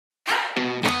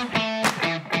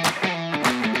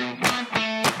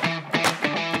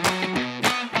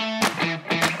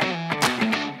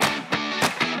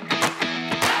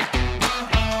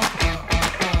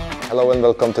Hello and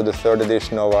welcome to the third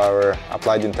edition of our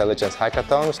Applied Intelligence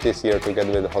Hackathons, this year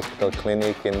together with the Hospital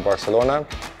Clinic in Barcelona.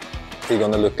 We're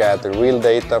going to look at the real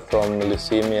data from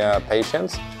leukemia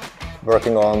patients,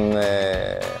 working on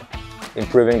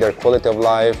improving their quality of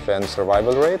life and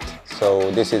survival rate.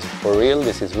 So this is for real,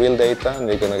 this is real data, and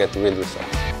we're going to get real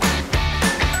results.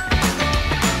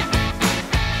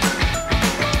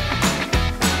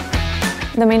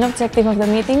 The main objective of the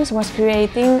meetings was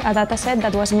creating a dataset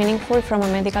that was meaningful from a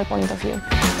medical point of view.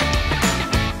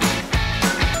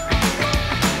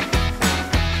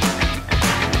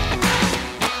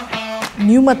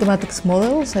 New mathematics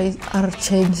models are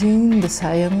changing the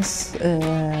science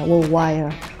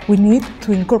worldwide. We need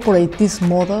to incorporate these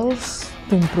models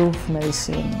to improve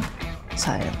medicine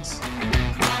science.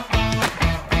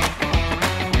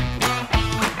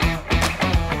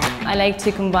 I like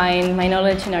to combine my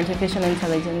knowledge in artificial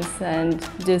intelligence and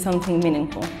do something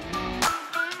meaningful.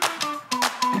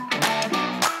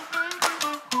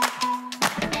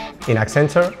 In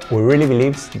Accenture, we really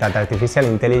believe that artificial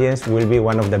intelligence will be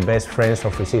one of the best friends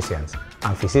of physicians,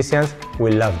 and physicians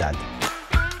will love that.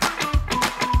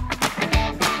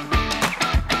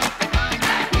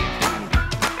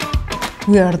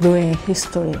 We are doing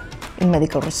history in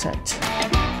medical research.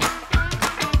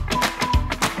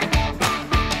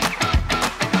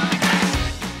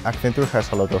 Accenture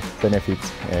has a lot of benefits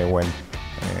when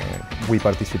we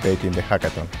participate in the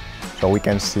hackathon. So we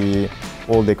can see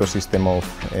all the ecosystem of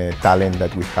talent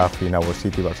that we have in our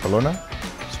city, Barcelona.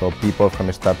 So people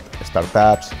from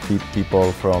startups,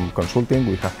 people from consulting,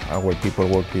 we have our people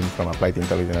working from applied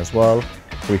intelligence as well.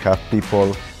 We have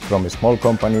people from small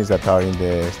companies that are in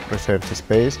the research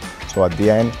space. So at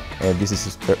the end, this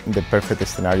is the perfect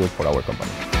scenario for our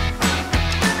company.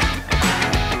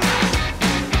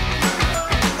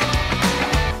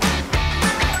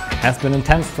 It has been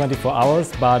intense 24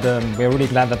 hours, but we're really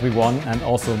glad that we won and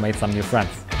also made some new friends.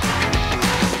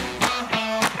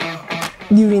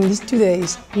 During these 2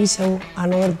 days, we saw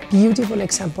another beautiful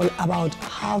example about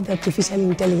how the artificial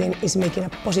intelligence is making a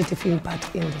positive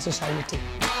impact in the society.